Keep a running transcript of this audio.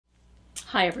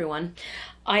Hi everyone.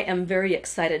 I am very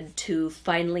excited to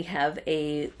finally have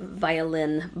a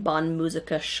violin Bon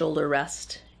Musica shoulder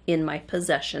rest in my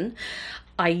possession.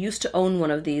 I used to own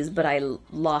one of these, but I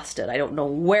lost it. I don't know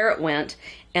where it went,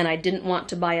 and I didn't want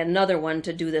to buy another one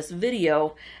to do this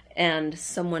video, and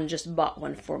someone just bought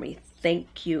one for me.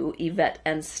 Thank you, Yvette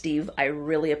and Steve. I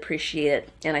really appreciate it,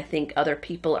 and I think other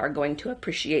people are going to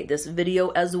appreciate this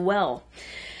video as well.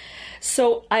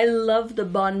 So I love the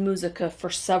Bon Musica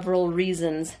for several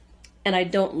reasons, and I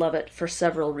don't love it for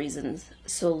several reasons.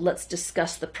 So let's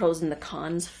discuss the pros and the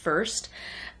cons first.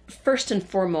 First and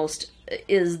foremost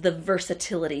is the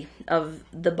versatility of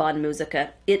the Bon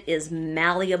Musica. It is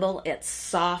malleable, it's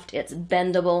soft, it's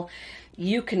bendable.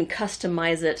 You can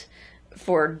customize it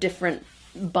for different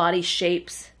body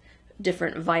shapes,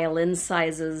 different violin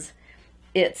sizes.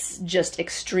 It's just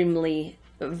extremely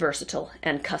versatile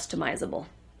and customizable.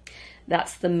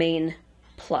 That's the main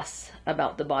plus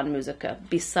about the Bon Musica,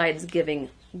 besides giving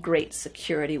great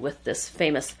security with this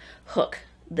famous hook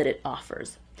that it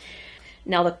offers.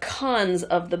 Now the cons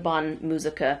of the Bon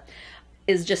Musica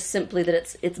is just simply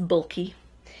that it's bulky,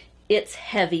 it's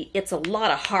heavy, it's a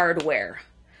lot of hardware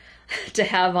to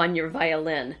have on your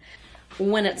violin.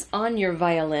 When it's on your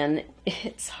violin,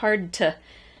 it's hard to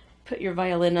put your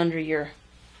violin under your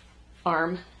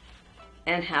arm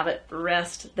and have it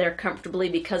rest there comfortably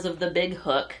because of the big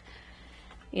hook.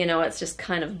 You know, it's just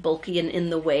kind of bulky and in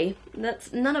the way.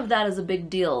 None of that is a big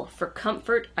deal. For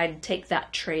comfort, I'd take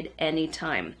that trade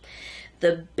anytime.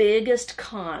 The biggest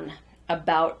con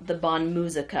about the Bon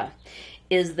Musica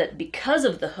is that because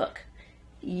of the hook,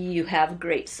 you have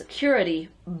great security,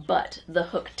 but the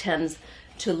hook tends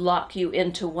to lock you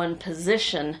into one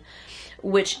position,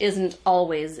 which isn't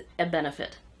always a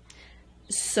benefit.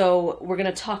 So we're going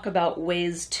to talk about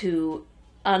ways to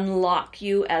unlock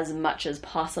you as much as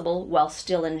possible while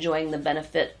still enjoying the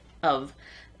benefit of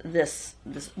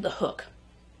the hook.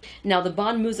 Now the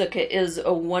Bon Musica is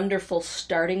a wonderful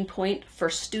starting point for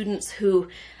students who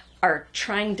are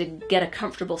trying to get a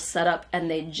comfortable setup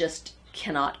and they just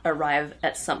cannot arrive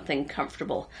at something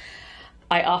comfortable.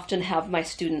 I often have my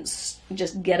students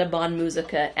just get a Bon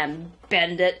Musica and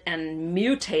bend it and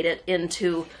mutate it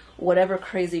into whatever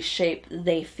crazy shape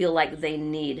they feel like they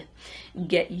need.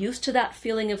 Get used to that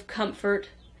feeling of comfort,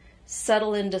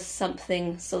 settle into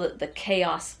something so that the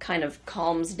chaos kind of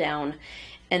calms down,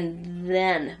 and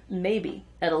then maybe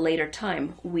at a later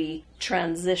time we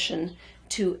transition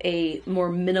to a more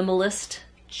minimalist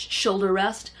shoulder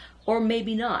rest, or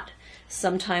maybe not.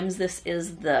 Sometimes this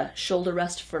is the shoulder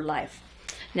rest for life.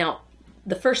 Now,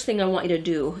 the first thing I want you to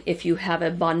do, if you have a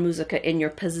Bon Musica in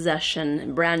your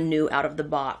possession, brand new out of the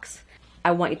box, I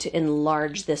want you to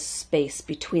enlarge this space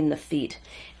between the feet.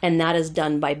 And that is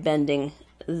done by bending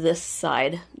this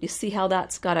side. You see how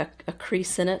that's got a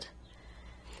crease in it?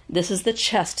 This is the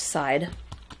chest side.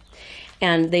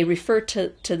 And they refer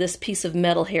to this piece of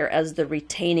metal here as the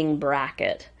retaining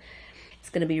bracket.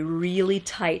 It's going to be really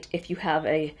tight if you have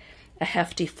a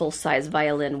hefty full-size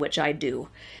violin, which I do.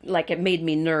 Like, it made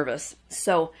me nervous.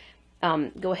 So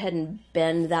go ahead and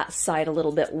bend that side a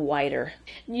little bit wider.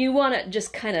 You want it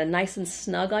just kind of nice and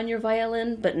snug on your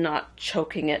violin, but not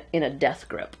choking it in a death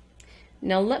grip.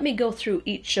 Now let me go through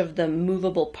each of the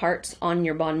movable parts on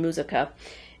your Bon Musica,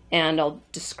 and I'll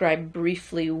describe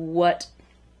briefly what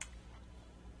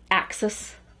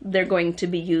axis they're going to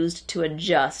be used to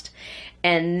adjust,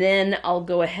 and then I'll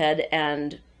go ahead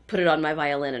and put it on my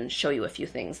violin and show you a few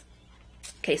things.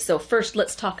 Okay, so first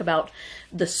let's talk about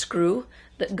the screw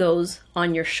that goes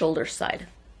on your shoulder side.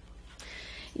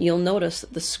 You'll notice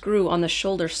that the screw on the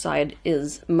shoulder side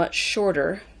is much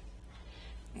shorter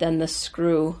than the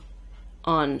screw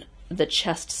on the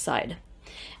chest side.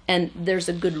 And there's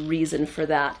a good reason for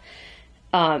that.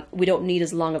 We don't need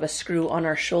as long of a screw on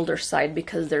our shoulder side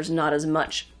because there's not as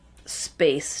much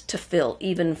space to fill,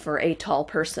 even for a tall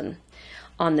person.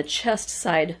 On the chest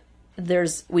side,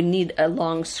 we need a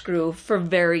long screw for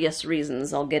various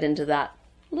reasons. I'll get into that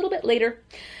a little bit later.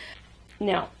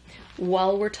 Now,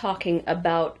 while we're talking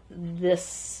about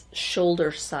this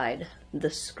shoulder side, the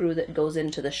screw that goes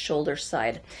into the shoulder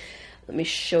side, let me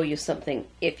show you something.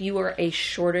 If you are a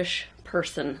shortish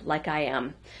person like I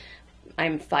am,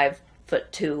 I'm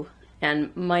 5'2",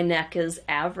 and my neck is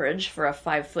average for a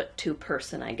 5'2"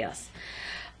 person, I guess.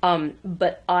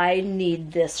 But I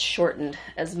need this shortened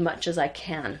as much as I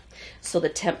can. So the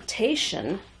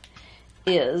temptation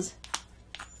is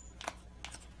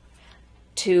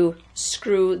to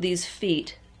screw these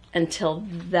feet until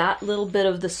that little bit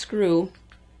of the screw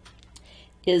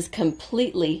is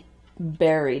completely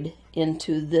buried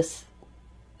into this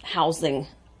housing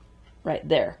right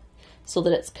there. so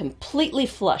that it's completely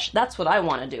flush. That's what I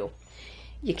want to do.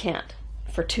 You can't,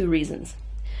 for two reasons.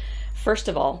 First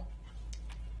of all,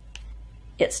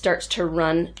 it starts to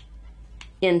run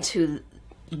into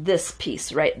this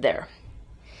piece right there.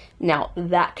 Now,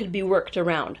 that could be worked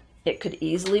around. It could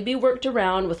easily be worked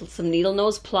around with some needle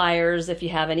nose pliers. If you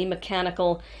have any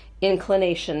mechanical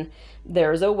inclination,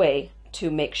 there's a way to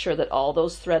make sure that all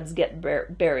those threads get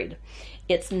buried.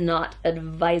 It's not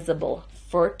advisable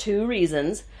for two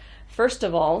reasons. First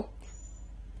of all,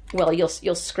 well, you'll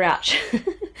scratch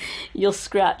you'll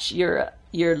scratch your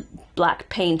black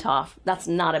paint off. That's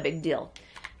not a big deal.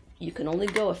 You can only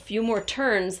go a few more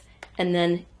turns and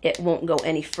then it won't go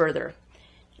any further.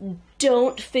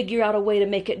 Don't figure out a way to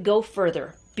make it go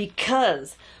further,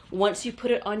 because once you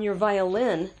put it on your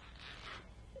violin,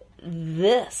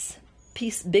 this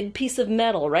big piece of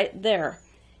metal right there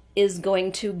is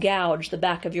going to gouge the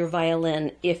back of your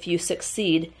violin if you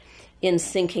succeed in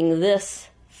sinking this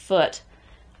foot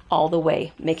all the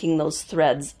way, making those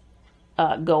threads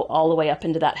go all the way up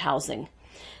into that housing.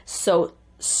 So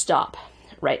stop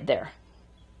right there,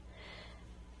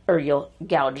 or you'll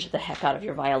gouge the heck out of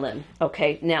your violin.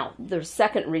 Okay, now the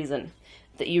second reason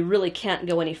that you really can't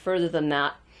go any further than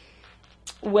that,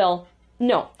 well,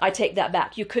 no, I take that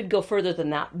back. You could go further than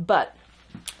that, but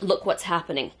look what's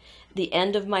happening. The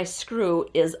end of my screw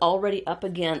is already up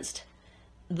against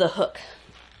the hook.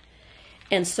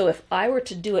 And so if I were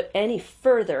to do it any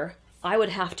further, I would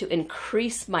have to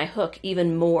increase my hook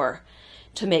even more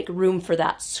to make room for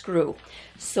that screw.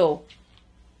 So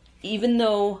even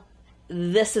though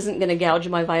this isn't going to gouge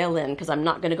my violin, because I'm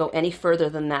not going to go any further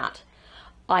than that,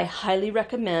 I highly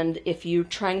recommend, if you're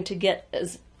trying to get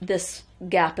this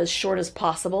gap as short as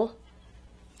possible,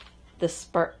 this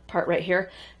part right here,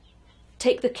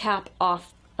 take the cap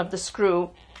off of the screw.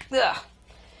 Ugh.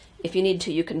 If you need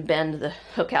to, you can bend the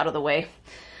hook out of the way.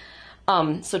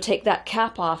 So take that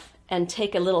cap off and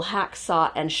take a little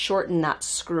hacksaw and shorten that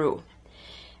screw.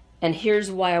 And here's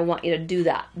why I want you to do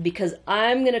that, because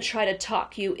I'm going to try to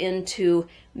talk you into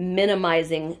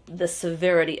minimizing the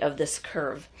severity of this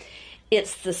curve.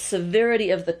 It's the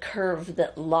severity of the curve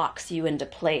that locks you into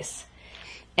place.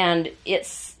 And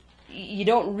you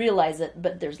don't realize it,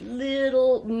 but there's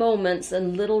little moments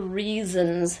and little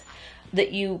reasons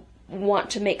that you want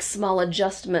to make small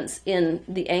adjustments in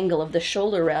the angle of the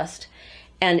shoulder rest.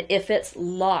 And if it's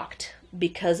locked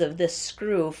because of this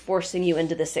screw forcing you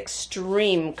into this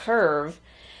extreme curve,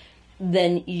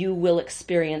 then you will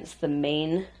experience the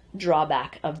main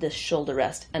drawback of this shoulder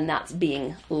rest, and that's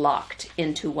being locked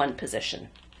into one position.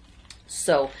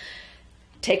 So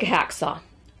take a hacksaw,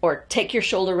 or take your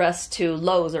shoulder rest to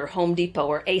Lowe's or Home Depot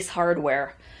or Ace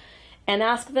Hardware and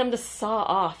ask them to saw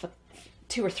off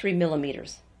 2 or 3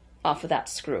 millimeters off of that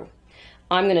screw.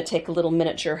 I'm going to take a little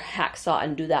miniature hacksaw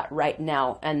and do that right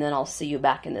now, and then I'll see you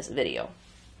back in this video.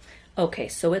 Okay,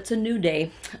 so it's a new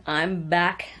day. I'm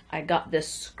back. I got this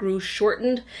screw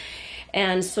shortened,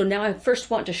 and so now I first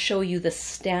want to show you the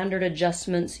standard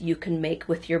adjustments you can make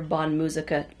with your Bon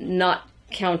Musica, not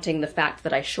counting the fact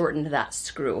that I shortened that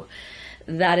screw.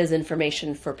 That is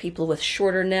information for people with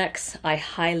shorter necks. I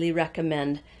highly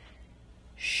recommend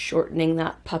shortening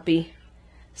that puppy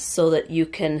so that you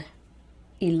can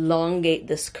elongate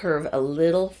this curve a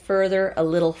little further, a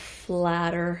little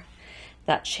flatter.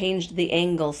 That changed the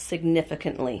angle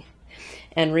significantly.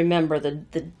 And remember,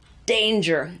 the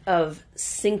danger of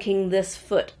sinking this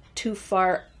foot too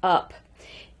far up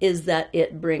is that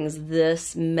it brings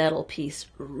this metal piece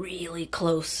really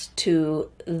close to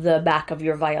the back of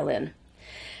your violin.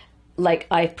 Like,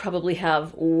 I probably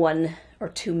have 1 or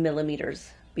 2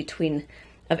 millimeters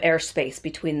of airspace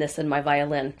between this and my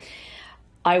violin.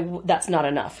 That's not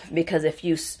enough, because if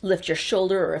you lift your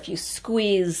shoulder or if you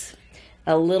squeeze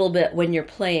a little bit when you're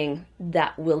playing,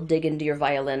 that will dig into your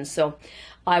violin. So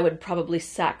I would probably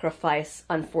sacrifice,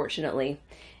 unfortunately,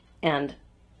 and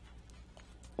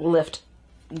lift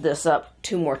this up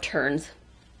 2 more turns,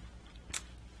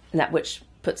 which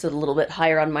puts it a little bit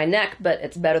higher on my neck, but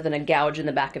it's better than a gouge in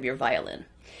the back of your violin.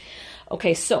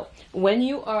 Okay, so when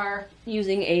you are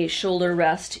using a shoulder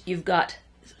rest, you've got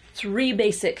 3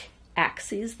 basic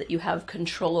axes that you have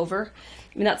control over.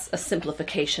 I mean, that's a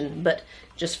simplification, but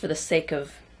just for the sake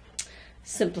of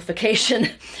simplification,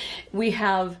 we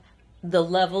have the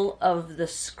level of the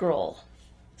scroll.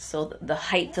 So the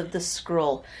height of the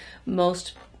scroll.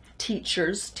 Most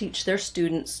teachers teach their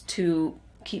students to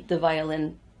keep the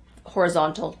violin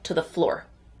horizontal to the floor.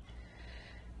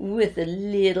 With a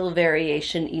little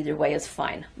variation, either way is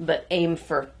fine, but aim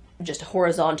for just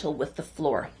horizontal with the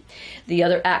floor. The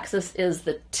other axis is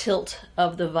the tilt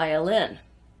of the violin.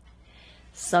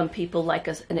 Some people like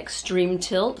an extreme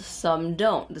tilt, some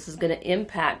don't. This is going to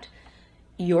impact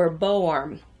your bow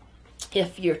arm.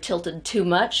 If you're tilted too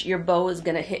much, your bow is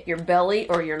going to hit your belly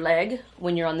or your leg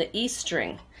when you're on the E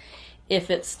string. If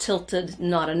it's tilted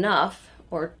not enough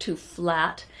or too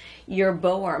flat, your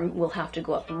bow arm will have to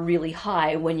go up really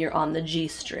high when you're on the G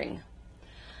string.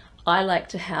 I like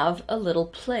to have a little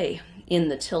play in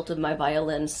the tilt of my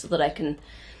violin so that I can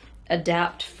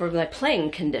adapt for my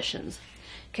playing conditions.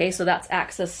 Okay, so that's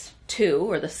axis 2,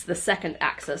 or the second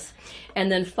axis. And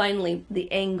then finally,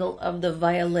 the angle of the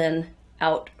violin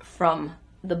out from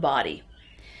the body.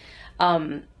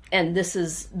 And this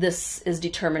is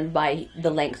determined by the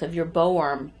length of your bow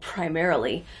arm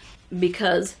primarily,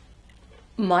 because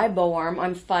my bow arm,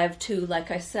 I'm 5'2",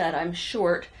 like I said, I'm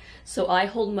short, so I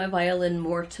hold my violin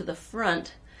more to the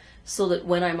front so that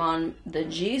when I'm on the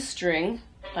G string,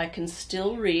 I can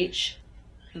still reach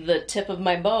the tip of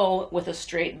my bow with a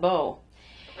straight bow.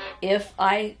 If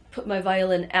I put my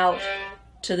violin out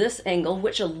to this angle,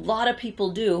 which a lot of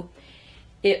people do,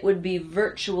 it would be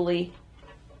virtually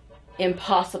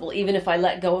impossible. Even if I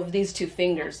let go of these two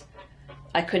fingers,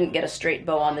 I couldn't get a straight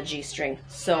bow on the G string.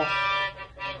 So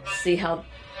see how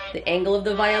the angle of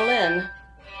the violin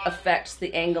affects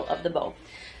the angle of the bow.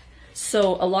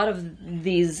 So a lot of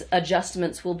these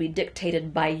adjustments will be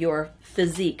dictated by your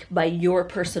physique, by your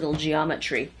personal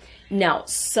geometry. Now,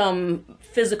 some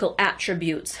physical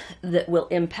attributes that will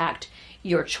impact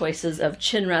your choices of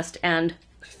chin rest and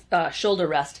shoulder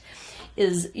rest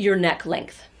is your neck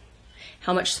length.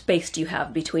 How much space do you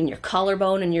have between your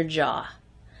collarbone and your jaw?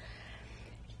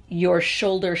 Your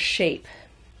shoulder shape.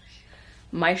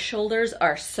 My shoulders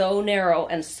are so narrow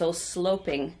and so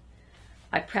sloping,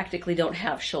 I practically don't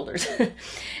have shoulders.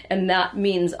 And that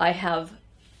means I have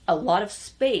a lot of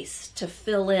space to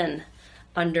fill in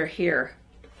under here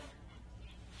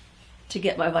to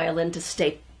get my violin to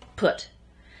stay put.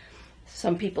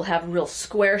 Some people have real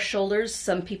square shoulders.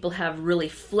 Some people have really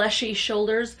fleshy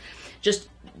shoulders. Just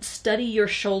study your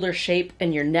shoulder shape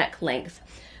and your neck length.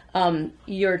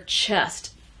 Your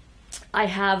chest. I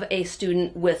have a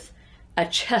student with a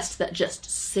chest that just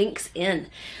sinks in.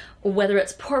 Whether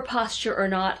it's poor posture or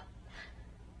not,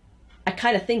 I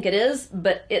kind of think it is,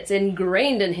 but it's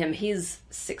ingrained in him. He's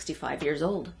 65 years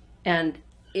old and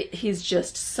he's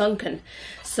just sunken.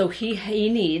 So he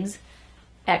needs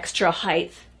extra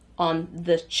height on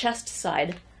the chest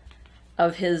side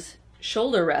of his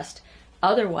shoulder rest.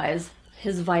 Otherwise,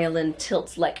 his violin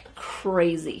tilts like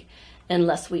crazy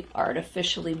unless we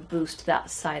artificially boost that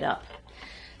side up.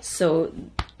 So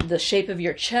the shape of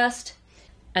your chest,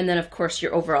 and then of course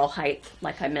your overall height,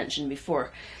 like I mentioned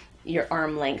before, your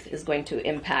arm length is going to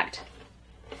impact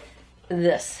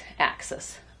this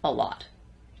axis a lot.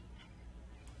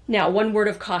 Now, one word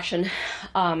of caution,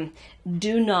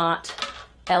 do not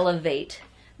elevate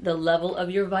the level of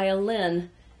your violin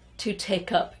to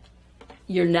take up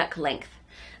your neck length.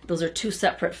 Those are two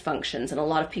separate functions, and a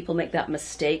lot of people make that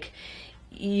mistake.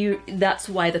 That's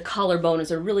why the collarbone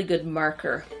is a really good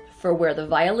marker for where the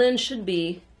violin should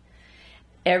be.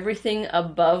 Everything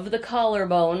above the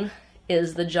collarbone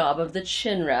is the job of the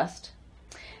chin rest.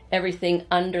 Everything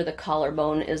under the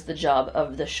collarbone is the job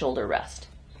of the shoulder rest.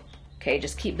 Okay,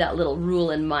 just keep that little rule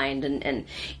in mind. And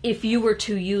if you were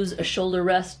to use a shoulder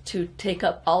rest to take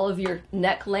up all of your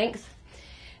neck length,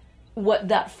 what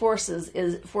that forces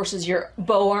your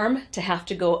bow arm to have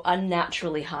to go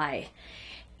unnaturally high.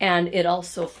 And it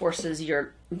also forces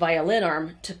your violin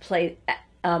arm to play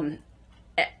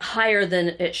higher than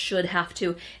it should have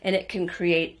to, and it can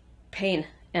create pain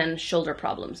and shoulder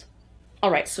problems. All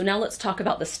right, so now let's talk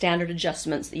about the standard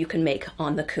adjustments that you can make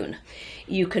on the Kuhn.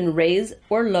 You can raise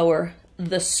or lower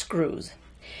the screws,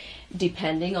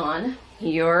 depending on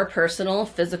your personal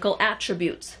physical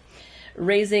attributes.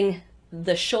 Raising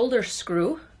the shoulder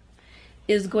screw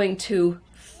is going to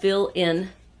fill in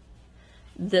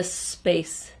this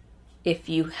space. If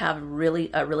you have a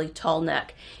really tall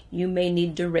neck, you may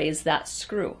need to raise that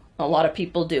screw. A lot of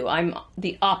people do. I'm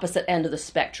the opposite end of the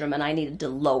spectrum, and I needed to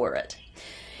lower it.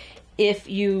 If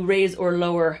you raise or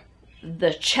lower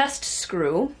the chest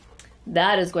screw,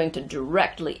 that is going to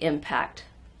directly impact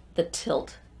the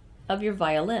tilt of your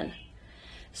violin.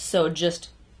 So just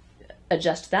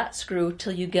adjust that screw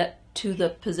till you get to the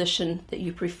position that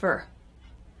you prefer.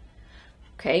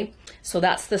 Okay, so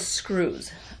that's the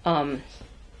screws.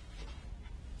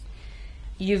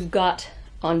 You've got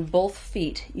on both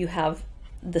feet, you have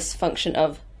this function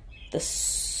of the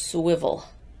swivel.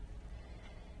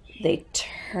 They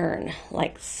turn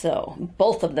like so.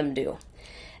 Both of them do.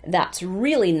 That's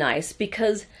really nice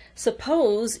because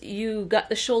suppose you got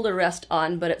the shoulder rest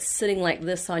on, but it's sitting like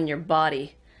this on your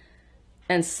body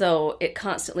And so it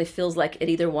constantly feels like it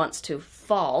either wants to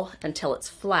fall until it's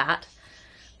flat,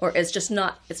 or it's just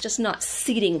not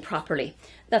seating properly.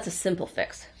 That's a simple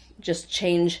fix. Just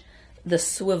change the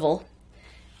swivel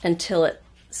until it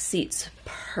seats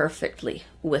perfectly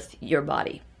with your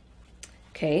body.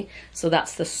 Okay, so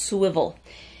that's the swivel.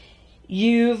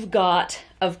 You've got,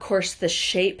 of course, the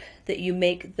shape that you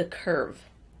make the curve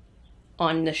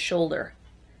on the shoulder.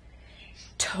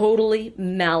 Totally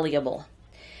malleable.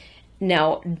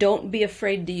 Now, don't be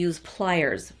afraid to use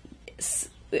pliers.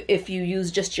 If you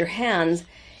use just your hands,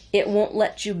 it won't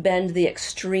let you bend the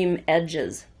extreme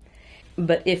edges.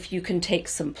 But if you can take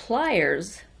some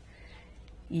pliers,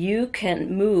 you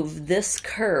can move this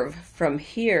curve from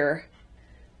here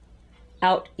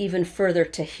out even further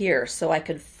to here. So I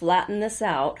could flatten this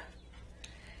out,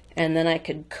 and then I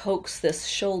could coax this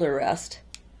shoulder rest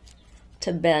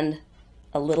to bend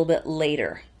a little bit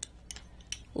later,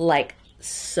 like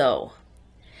so.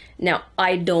 Now,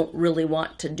 I don't really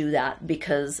want to do that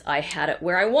because I had it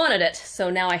where I wanted it, so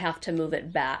now I have to move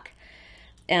it back.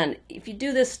 And if you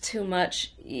do this too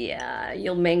much, yeah,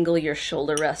 you'll mangle your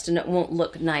shoulder rest and it won't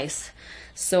look nice.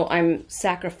 So I'm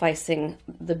sacrificing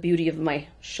the beauty of my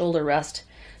shoulder rest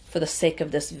for the sake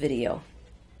of this video.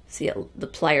 See, the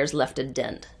pliers left a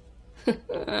dent.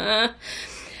 But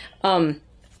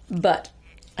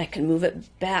I can move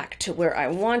it back to where I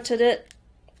wanted it.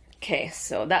 Okay,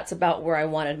 so that's about where I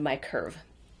wanted my curve.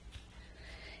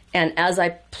 And as I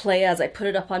play, as I put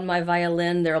it up on my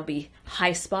violin, there'll be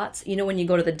high spots. You know when you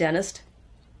go to the dentist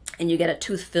and you get a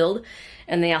tooth filled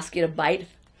and they ask you to bite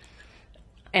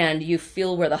and you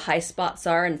feel where the high spots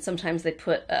are, and sometimes they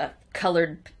put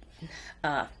colored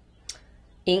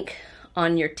ink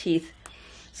on your teeth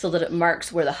so that it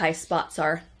marks where the high spots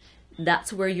are.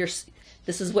 That's where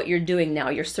this is what you're doing now.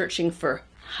 You're searching for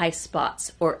high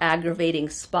spots or aggravating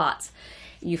spots.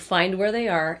 You find where they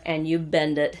are and you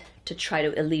bend it to try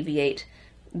to alleviate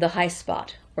the high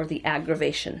spot or the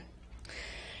aggravation.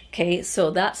 Okay,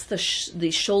 so that's the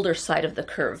shoulder side of the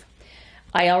curve.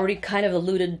 I already kind of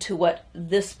alluded to what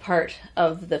this part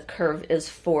of the curve is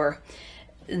for.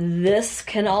 This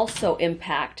can also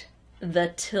impact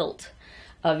the tilt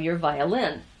of your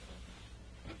violin.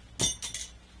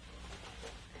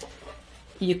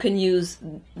 You can use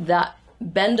that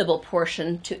bendable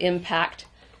portion to impact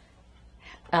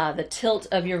the tilt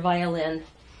of your violin,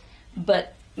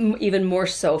 but even more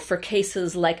so for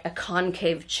cases like a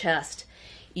concave chest,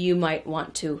 you might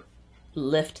want to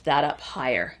lift that up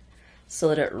higher so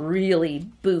that it really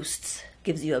boosts,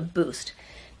 gives you a boost.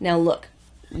 Now look,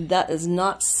 that is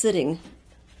not sitting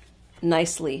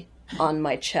nicely on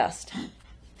my chest.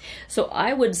 So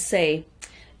I would say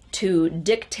to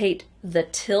dictate the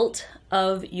tilt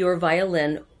of your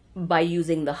violin by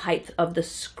using the height of the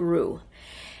screw,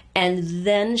 and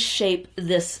then shape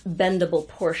this bendable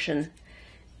portion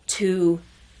to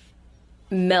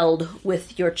meld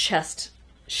with your chest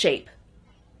shape.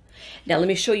 Now let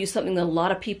me show you something that a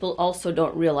lot of people also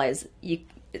don't realize. You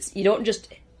don't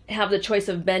just have the choice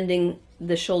of bending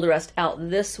the shoulder rest out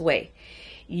this way.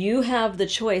 You have the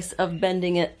choice of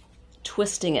bending it,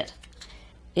 twisting it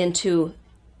into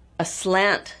a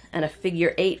slant and a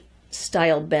figure 8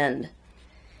 style bend.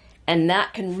 And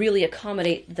that can really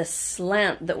accommodate the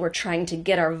slant that we're trying to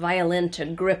get our violin to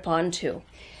grip onto.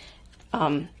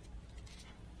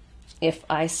 If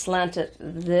I slant it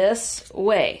this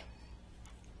way,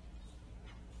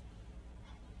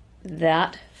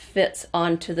 that fits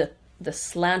onto the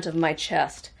slant of my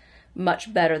chest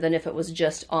much better than if it was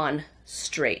just on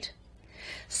straight.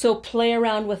 So play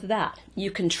around with that.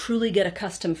 You can truly get a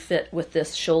custom fit with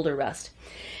this shoulder rest.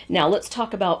 Now let's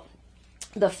talk about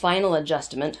the final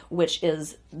adjustment, which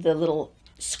is the little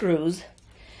screws.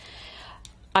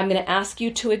 I'm going to ask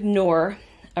you to ignore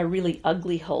a really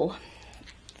ugly hole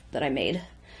that I made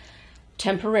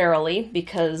temporarily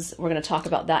because we're going to talk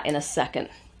about that in a second.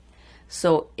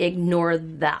 So ignore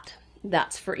that.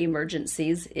 That's for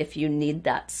emergencies if you need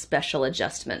that special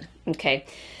adjustment. Okay,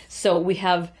 so we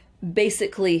have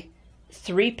basically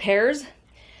 3 pairs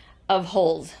of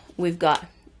holes. We've got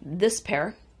this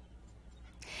pair,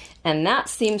 and that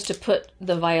seems to put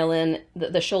the violin,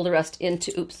 the shoulder rest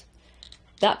into,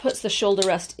 that puts the shoulder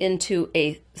rest into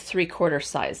a 3/4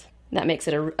 size. That makes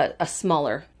it a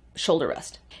smaller shoulder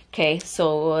rest. Okay,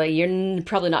 so you're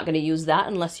probably not going to use that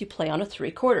unless you play on a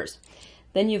 3/4.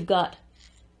 Then you've got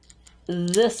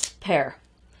this pair.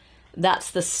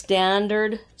 That's the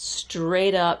standard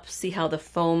straight up. See how the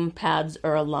foam pads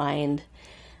are aligned?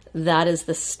 That is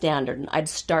the standard. And I'd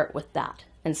start with that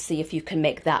and see if you can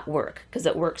make that work, because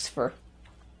it works for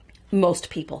most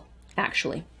people,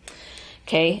 actually.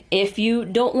 Okay, if you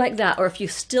don't like that, or if you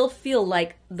still feel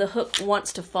like the hook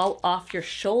wants to fall off your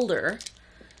shoulder,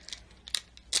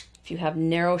 if you have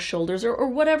narrow shoulders or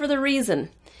whatever the reason,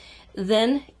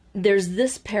 then there's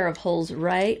this pair of holes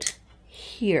right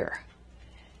here.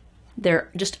 They're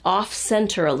just off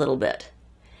center a little bit.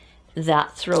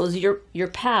 That throws your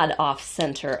pad off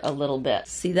center a little bit.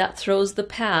 See, that throws the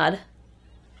pad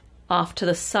off to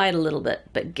the side a little bit.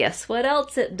 But guess what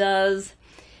else it does?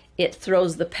 It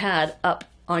throws the pad up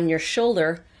on your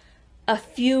shoulder a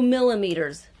few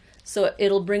millimeters. So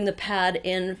it'll bring the pad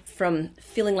in from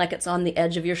feeling like it's on the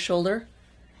edge of your shoulder.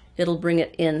 It'll bring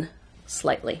it in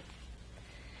slightly.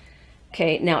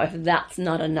 Okay, now if that's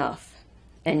not enough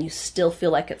and you still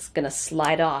feel like it's going to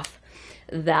slide off,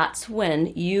 that's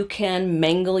when you can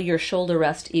mangle your shoulder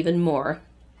rest even more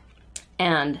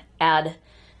and add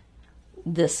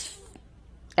this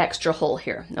extra hole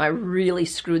here. Now I really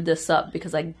screwed this up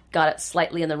because I got it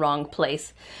slightly in the wrong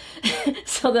place.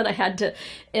 So then I had to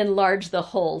enlarge the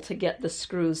hole to get the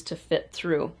screws to fit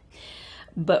through.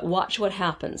 But watch what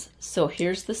happens. So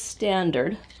here's the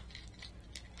standard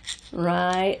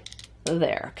right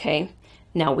there, okay?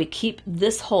 Now we keep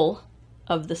this hole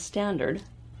of the standard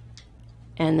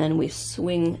and then we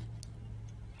swing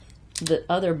the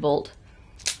other bolt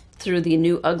through the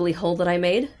new ugly hole that I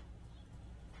made.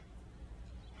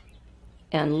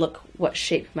 And look what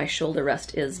shape my shoulder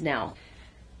rest is now.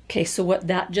 Okay, so what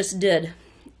that just did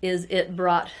is it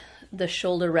brought the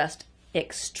shoulder rest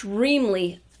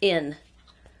extremely in,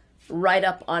 right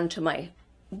up onto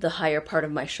the higher part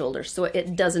of my shoulder, so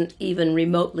it doesn't even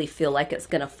remotely feel like it's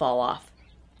gonna fall off,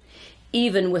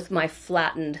 even with my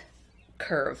flattened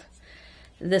curve.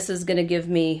 This is gonna give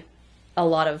me a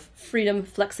lot of freedom,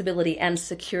 flexibility, and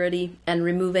security, and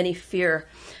remove any fear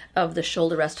of the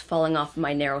shoulder rest falling off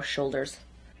my narrow shoulders.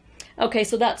 Okay,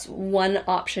 so that's one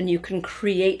option you can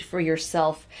create for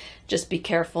yourself. Just be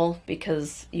careful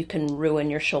because you can ruin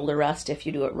your shoulder rest if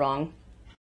you do it wrong.